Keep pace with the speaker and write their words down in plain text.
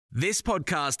This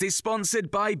podcast is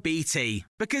sponsored by BT,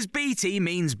 because BT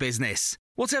means business.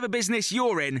 Whatever business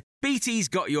you're in, BT's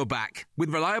got your back, with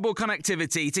reliable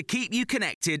connectivity to keep you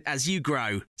connected as you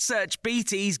grow. Search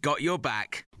BT's got your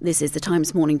back. This is the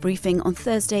Times morning briefing on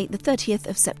Thursday, the 30th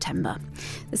of September.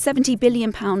 The £70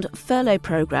 billion furlough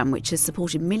programme, which has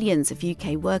supported millions of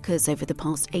UK workers over the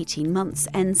past 18 months,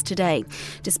 ends today.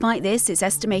 Despite this, it's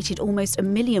estimated almost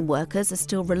 1 million workers are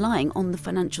still relying on the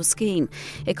financial scheme.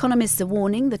 Economists are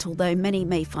warning that although many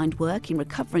may find work in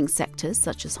recovering sectors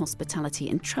such as hospitality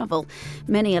and travel,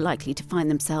 many are likely to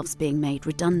find themselves being made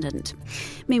redundant.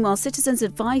 Meanwhile, Citizens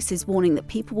Advice is warning that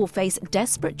people will face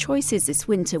desperate choices this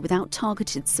winter without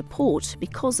targeted support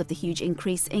because of the huge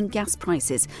increase in gas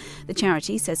prices. The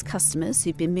charity says customers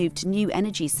who've been moved to new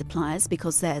energy suppliers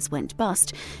because theirs went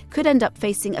bust could end up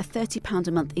facing a £30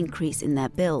 a month increase in their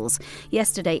bills.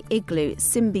 Yesterday, Igloo,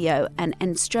 Symbio and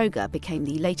Enstroga became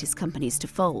the latest companies to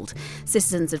fold.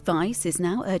 Citizens Advice is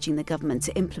now urging the government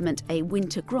to implement a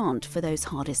winter grant for those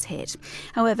hardest hit.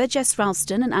 However, Jess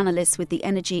Ralston, an analyst with the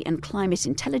Energy and Climate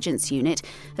Intelligence Unit,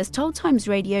 has told Times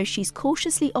Radio she's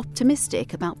cautiously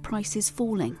optimistic about prices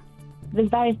falling. There's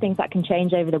various things that can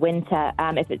change over the winter.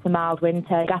 If it's a mild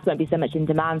winter, gas won't be so much in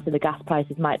demand, so the gas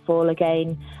prices might fall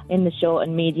again. In the short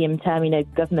and medium term,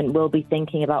 government will be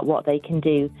thinking about what they can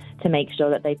do to make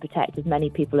sure that they protect as many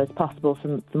people as possible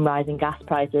from rising gas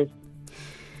prices.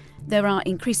 There are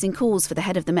increasing calls for the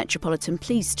head of the Metropolitan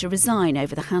Police to resign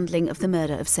over the handling of the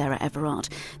murder of Sarah Everard.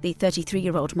 The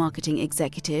 33-year-old marketing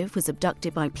executive was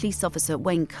abducted by police officer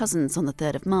Wayne Couzens on the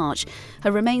 3rd of March.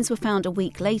 Her remains were found a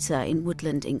week later in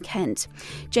Woodland in Kent.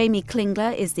 Jamie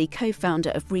Klingler is the co-founder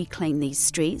of Reclaim These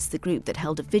Streets, the group that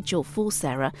held a vigil for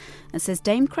Sarah, and says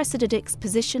Dame Cressida Dick's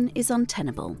position is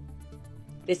untenable.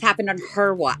 This happened on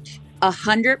her watch.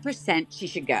 100% she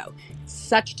should go.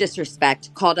 Such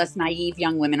disrespect, called us naive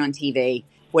young women on TV.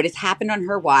 What has happened on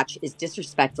her watch is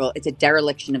disrespectful. It's a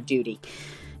dereliction of duty.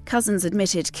 Couzens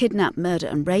admitted kidnap, murder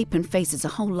and rape and faces a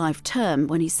whole life term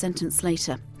when he's sentenced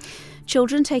later.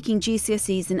 Children taking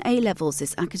GCSEs and A-levels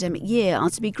this academic year are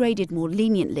to be graded more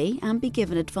leniently and be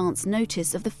given advance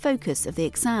notice of the focus of the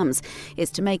exams.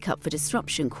 It's to make up for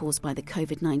disruption caused by the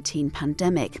COVID-19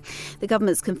 pandemic. The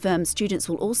government's confirmed students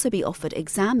will also be offered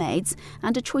exam aids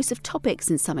and a choice of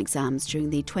topics in some exams during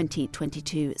the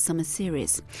 2022 summer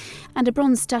series. And a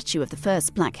bronze statue of the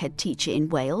first black head teacher in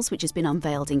Wales, which has been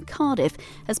unveiled in Cardiff,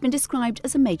 has been described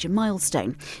as a major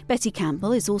milestone. Betty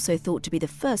Campbell is also thought to be the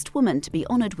first woman to be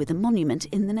honoured with a monument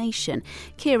in the nation.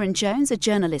 Kieran Jones, a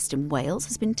journalist in Wales,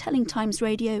 has been telling Times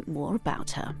Radio more about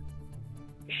her.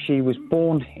 She was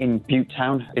born in Bute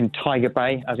Town, in Tiger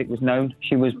Bay, as it was known.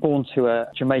 She was born to a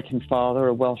Jamaican father,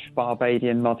 a Welsh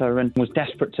Barbadian mother, and was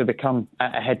desperate to become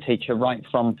a head teacher right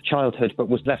from childhood, but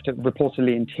was left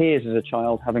reportedly in tears as a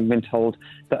child, having been told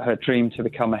that her dream to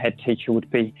become a head teacher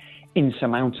would be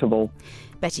insurmountable.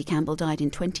 Betty Campbell died in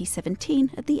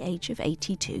 2017 at the age of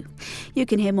 82. You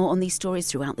can hear more on these stories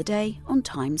throughout the day on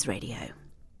Times Radio.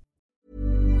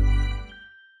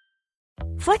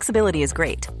 Flexibility is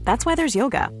great. That's why there's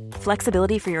yoga.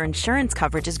 Flexibility for your insurance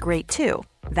coverage is great too.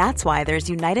 That's why there's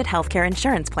United Healthcare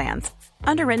Insurance Plans.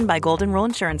 Underwritten by Golden Rule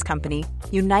Insurance Company,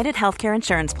 United Healthcare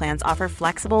Insurance Plans offer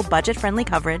flexible, budget-friendly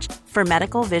coverage for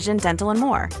medical, vision, dental, and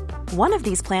more. One of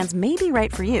these plans may be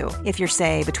right for you if you're,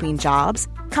 say, between jobs,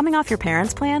 coming off your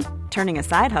parents' plan, turning a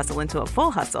side hustle into a full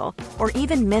hustle, or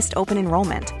even missed open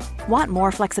enrollment. Want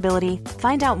more flexibility?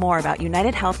 Find out more about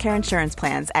United Healthcare Insurance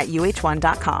Plans at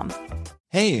uh1.com.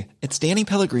 Hey, it's Danny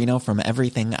Pellegrino from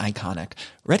Everything Iconic.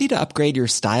 Ready to upgrade your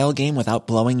style game without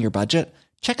blowing your budget?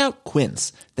 Check out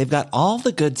Quince. They've got all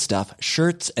the good stuff,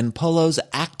 shirts and polos,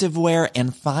 activewear,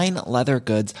 and fine leather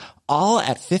goods, all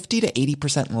at 50 to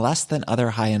 80% less than other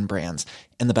high-end brands.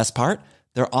 And the best part?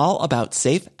 They're all about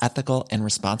safe, ethical, and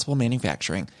responsible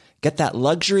manufacturing. Get that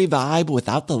luxury vibe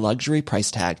without the luxury price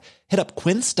tag. Hit up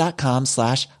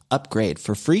quince.com/upgrade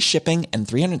for free shipping and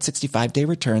 365-day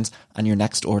returns on your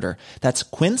next order. That's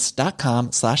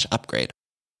quince.com/upgrade.